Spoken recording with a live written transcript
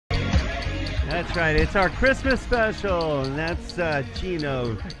That's right. It's our Christmas special, and that's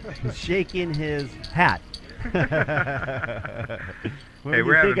Gino shaking his hat. What do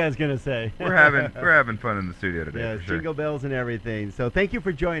you think I was going to say? we're having fun in the studio today. Yeah, for sure. jingle bells and everything. So thank you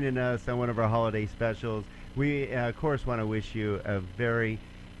for joining us on one of our holiday specials. We, of course, want to wish you a very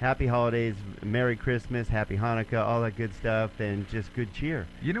happy holidays, Merry Christmas, Happy Hanukkah, all that good stuff, and just good cheer.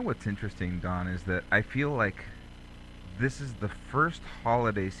 You know what's interesting, Don, is that I feel like this is the first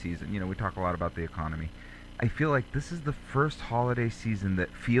holiday season. You know, we talk a lot about the economy. I feel like this is the first holiday season that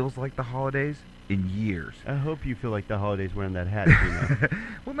feels like the holidays in years. I hope you feel like the holidays wearing that hat, Gino.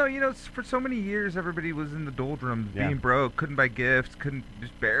 Well, no, you know, for so many years, everybody was in the doldrums, being broke, couldn't buy gifts,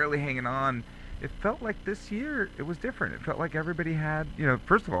 just barely hanging on. It felt like this year it was different. It felt like everybody had, you know,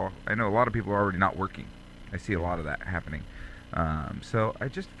 first of all, I know a lot of people are already not working. I see a lot of that happening. So I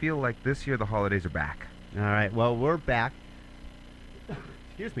just feel like this year the holidays are back. All right, well, we're back.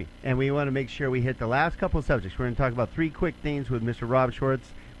 Excuse me. And we want to make sure we hit the last couple of subjects. We're going to talk about three quick things with Mr. Rob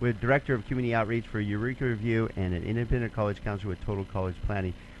Schwartz, with Director of Community Outreach for Eureka Review and an independent college counselor with Total College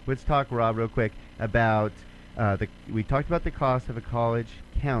Planning. Let's talk, Rob, real quick about we talked about the cost of a college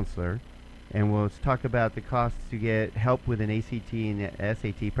counselor, and let's talk about the costs to get help with an ACT and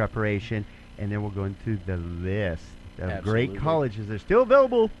SAT preparation, and then we'll go into the list of great colleges that are still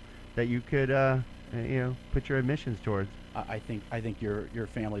available that you could put your admissions towards. I think your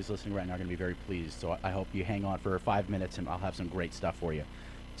families listening right now are going to be very pleased. So I hope you hang on for 5 minutes, and I'll have some great stuff for you.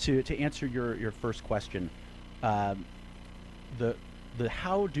 To answer your first question, the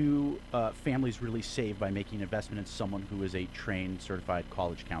how do families really save by making an investment in someone who is a trained, certified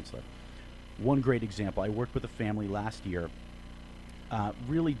college counselor? One great example: I worked with a family last year.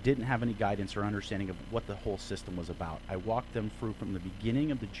 Really didn't have any guidance or understanding of what the whole system was about. I walked them through from the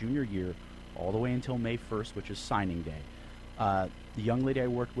beginning of the junior year all the way until May 1st, which is signing day. The young lady I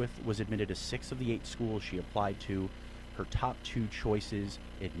worked with was admitted to 6 of the 8 schools she applied to. Her top 2 choices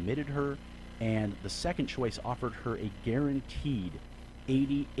admitted her, and the second choice offered her a guaranteed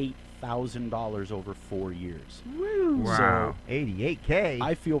 $88,000 over 4 years. Woo! Wow. So $88K.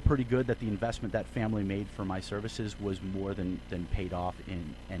 I feel pretty good that the investment that family made for my services was more than paid off,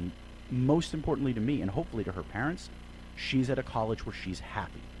 and most importantly to me, and hopefully to her parents, she's at a college where she's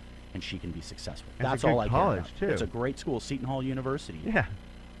happy and she can be successful. That's all I care about. Too. It's a great school, Seton Hall University. Yeah.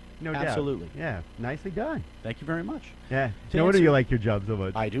 No doubt. Absolutely. Yeah. Nicely done. Thank you very much. Yeah. No wonder you like your job so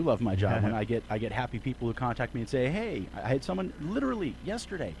much. I do love my job. When I get happy people who contact me and say, "Hey," I had someone literally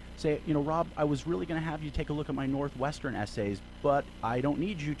yesterday say, "Rob, I was really going to have you take a look at my Northwestern essays, but I don't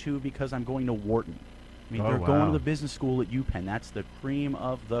need you to because I'm going to Wharton." I mean, they're going to the business school at UPenn. That's the cream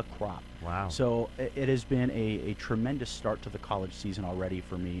of the crop. Wow. So it has been a tremendous start to the college season already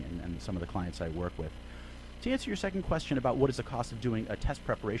for me and some of the clients I work with. To answer your second question about what is the cost of doing a test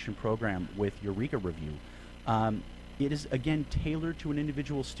preparation program with Eureka Review, it is, again, tailored to an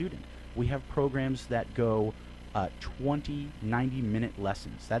individual student. We have programs that go 20, 90-minute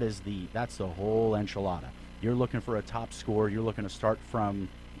lessons. That's the whole enchilada. You're looking for a top score. You're looking to start from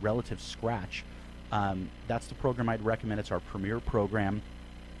relative scratch. That's the program I'd recommend. It's our premier program.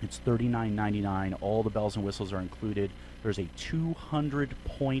 It's $39.99. All the bells and whistles are included. There's a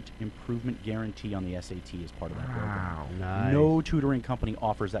 200-point improvement guarantee on the SAT as part of that program. Wow. Nice. No tutoring company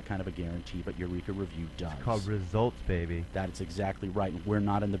offers that kind of a guarantee, but Eureka Review does. It's called results, baby. That is exactly right. And we're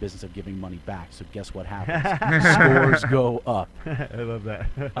not in the business of giving money back, so guess what happens? Scores go up. I love that.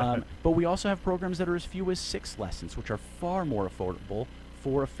 But we also have programs that are as few as 6 lessons, which are far more affordable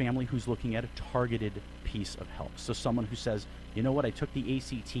for a family who's looking at a targeted piece of help. So someone who says, you know what, I took the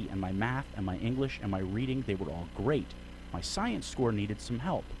ACT and my math and my English and my reading, they were all great. My science score needed some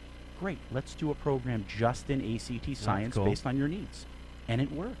help. Great, let's do a program just in ACT science based on your needs. And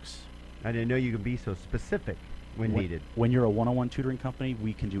it works. I didn't know you could be so specific when needed. When you're a one-on-one tutoring company,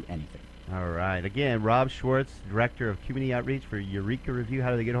 we can do anything. All right. Again, Rob Schwartz, Director of Community Outreach for Eureka Review.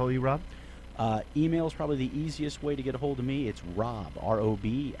 How do they get a hold of you, Rob? Email is probably the easiest way to get a hold of me. It's Rob,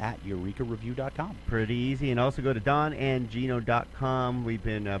 R-O-B, at eurekareview.com. Pretty easy. And also go to donandgino.com. We've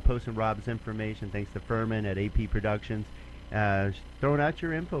been posting Rob's information thanks to Furman at AP Productions. Throwing out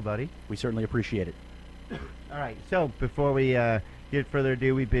your info, buddy. We certainly appreciate it. All right. So before we get further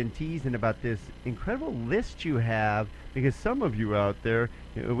ado, we've been teasing about this incredible list you have because some of you out there,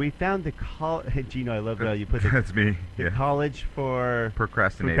 we found the Gino, I love how you put That's me. The college for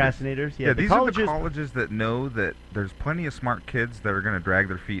procrastinators. Yeah, these are the colleges that know that there's plenty of smart kids that are going to drag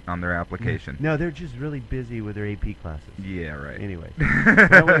their feet on their application. No, they're just really busy with their AP classes. Yeah, right. Anyway,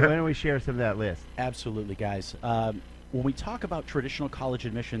 why don't we share some of that list? Absolutely, guys. When we talk about traditional college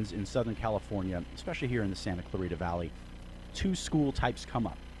admissions in Southern California, especially here in the Santa Clarita Valley, 2 school types come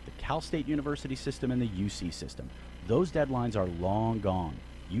up. The Cal State University system and the UC system. Those deadlines are long gone.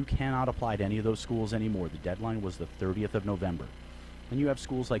 You cannot apply to any of those schools anymore. The deadline was the 30th of November. Then you have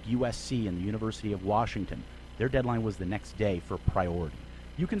schools like USC and the University of Washington. Their deadline was the next day for priority.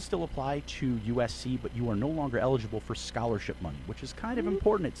 You can still apply to USC, but you are no longer eligible for scholarship money, which is kind of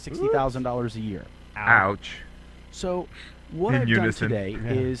important at $60,000 a year. Ouch. So what In I've unison. done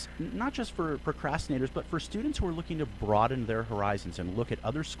today is not just for procrastinators, but for students who are looking to broaden their horizons and look at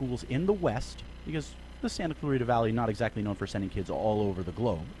other schools in the West, because the Santa Clarita Valley not exactly known for sending kids all over the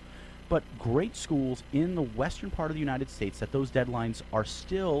globe, but great schools in the western part of the United States that those deadlines are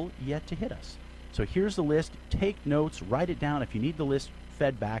still yet to hit us. So here's the list. Take notes, write it down. If you need the list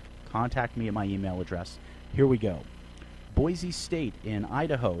fed back, contact me at my email address. Here we go. Boise State in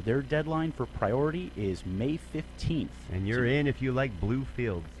Idaho, their deadline for priority is May 15th. And you're in if you like blue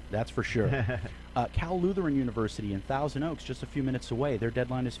fields. That's for sure. Cal Lutheran University in Thousand Oaks, just a few minutes away, their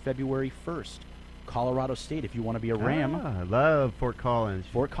deadline is February 1st. Colorado State, if you want to be a Ram. I love Fort Collins.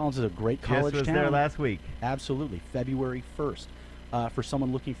 Fort Collins is a great college Just was town. there last week. Absolutely, February 1st. For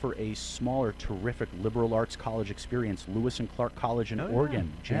someone looking for a smaller, terrific liberal arts college experience, Lewis and Clark College in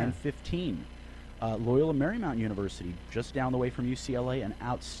Oregon, Jan 15. Loyola Marymount University, just down the way from UCLA, an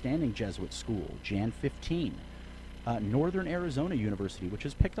outstanding Jesuit school, Jan 15. Northern Arizona University, which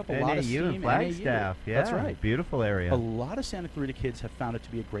has picked up a lot of NAU steam. and Flagstaff. NAU. Yeah, That's right. Beautiful area. A lot of Santa Clarita kids have found it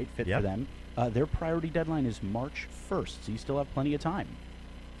to be a great fit for them. Their priority deadline is March 1st, so you still have plenty of time.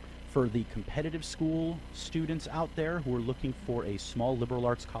 For the competitive school students out there who are looking for a small liberal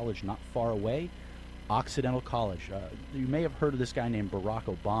arts college not far away, Occidental College. You may have heard of this guy named Barack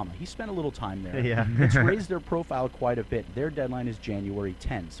Obama. He spent a little time there. Yeah. It's raised their profile quite a bit. Their deadline is January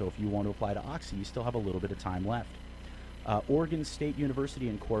 10th, so if you want to apply to Oxy, you still have a little bit of time left. Oregon State University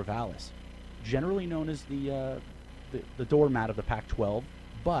in Corvallis, generally known as the doormat of the Pac-12,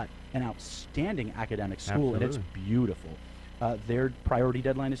 but an outstanding academic school, and it's beautiful. Their priority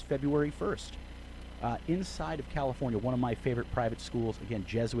deadline is February 1st. Inside of California, one of my favorite private schools, again,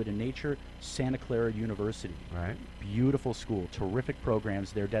 Jesuit in nature, Santa Clara University. Right. Beautiful school, terrific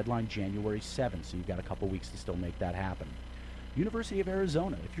programs. Their deadline, January 7th, so you've got a couple weeks to still make that happen. University of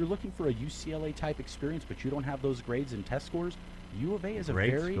Arizona, if you're looking for a UCLA-type experience, but you don't have those grades and test scores, U of A is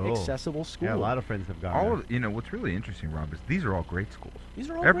Great a very school. accessible school. Yeah, a lot of friends have gone there. What's really interesting, Rob, is these are all great schools. These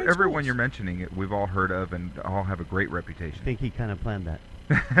are all great schools. Everyone you're mentioning, we've all heard of and all have a great reputation. I think he kind of planned that.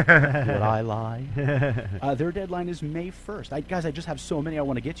 Would I lie? Their deadline is May 1st. Guys, I just have so many I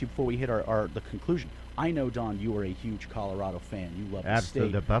want to get to before we hit the conclusion. I know, Don, you are a huge Colorado fan. You love the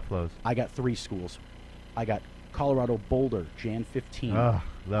Absolutely, state. the Buffaloes. I got 3 schools. I got Colorado Boulder, Jan 15. Oh,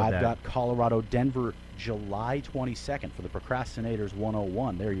 love I've that. got Colorado Denver, July 22nd for the Procrastinators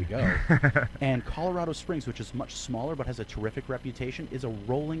 101. There you go. And Colorado Springs, which is much smaller but has a terrific reputation, is a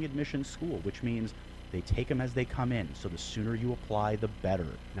rolling admission school, which means they take them as they come in. So the sooner you apply, the better.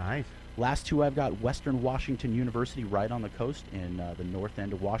 Nice. Last 2 I've got Western Washington University right on the coast in the north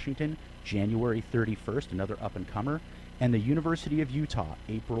end of Washington, January 31st, another up-and-comer, and the University of Utah,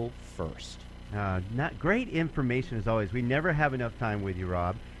 April 1st. Not great information as always. We never have enough time with you,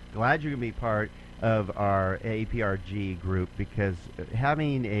 Rob. Glad you're going to be part of our APRG group, because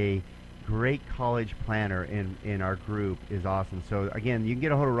having a great college planner in our group is awesome. So again, you can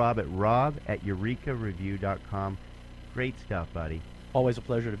get a hold of Rob at eurekareview.com. Great stuff, buddy. Always a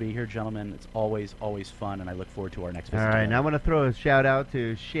pleasure to be here, gentlemen. It's always fun, and I look forward to our next visit. All right, together. now I want to throw a shout out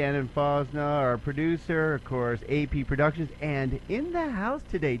to Shannon Fosna, our producer, of course, AP Productions, and in the house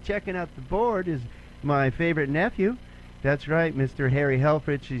today, checking out the board, is my favorite nephew. That's right, Mr. Harry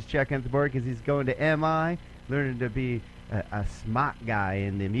Helfrich. He's checking out the board because he's going to MI, learning to be a smart guy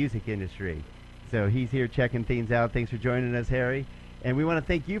in the music industry. So he's here checking things out. Thanks for joining us, Harry. And we want to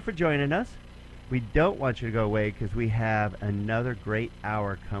thank you for joining us. We don't want you to go away because we have another great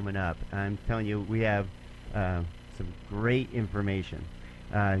hour coming up. I'm telling you, we have some great information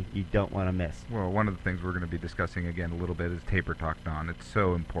you don't want to miss. Well, one of the things we're going to be discussing again a little bit is Taper Talk, Don. It's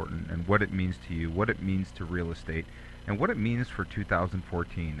so important, and what it means to you, what it means to real estate, and what it means for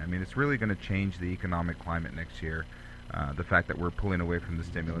 2014. I mean, it's really going to change the economic climate next year. The fact that we're pulling away from the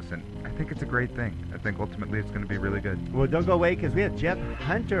stimulus, and I think it's a great thing. I think ultimately it's going to be really good. Well, don't go away because we have Jeff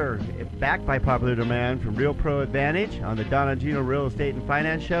Hunter, backed by popular demand, from Real Pro Advantage on the Don and Gino Real Estate and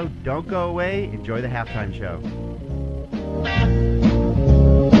Finance Show. Don't go away. Enjoy the halftime show.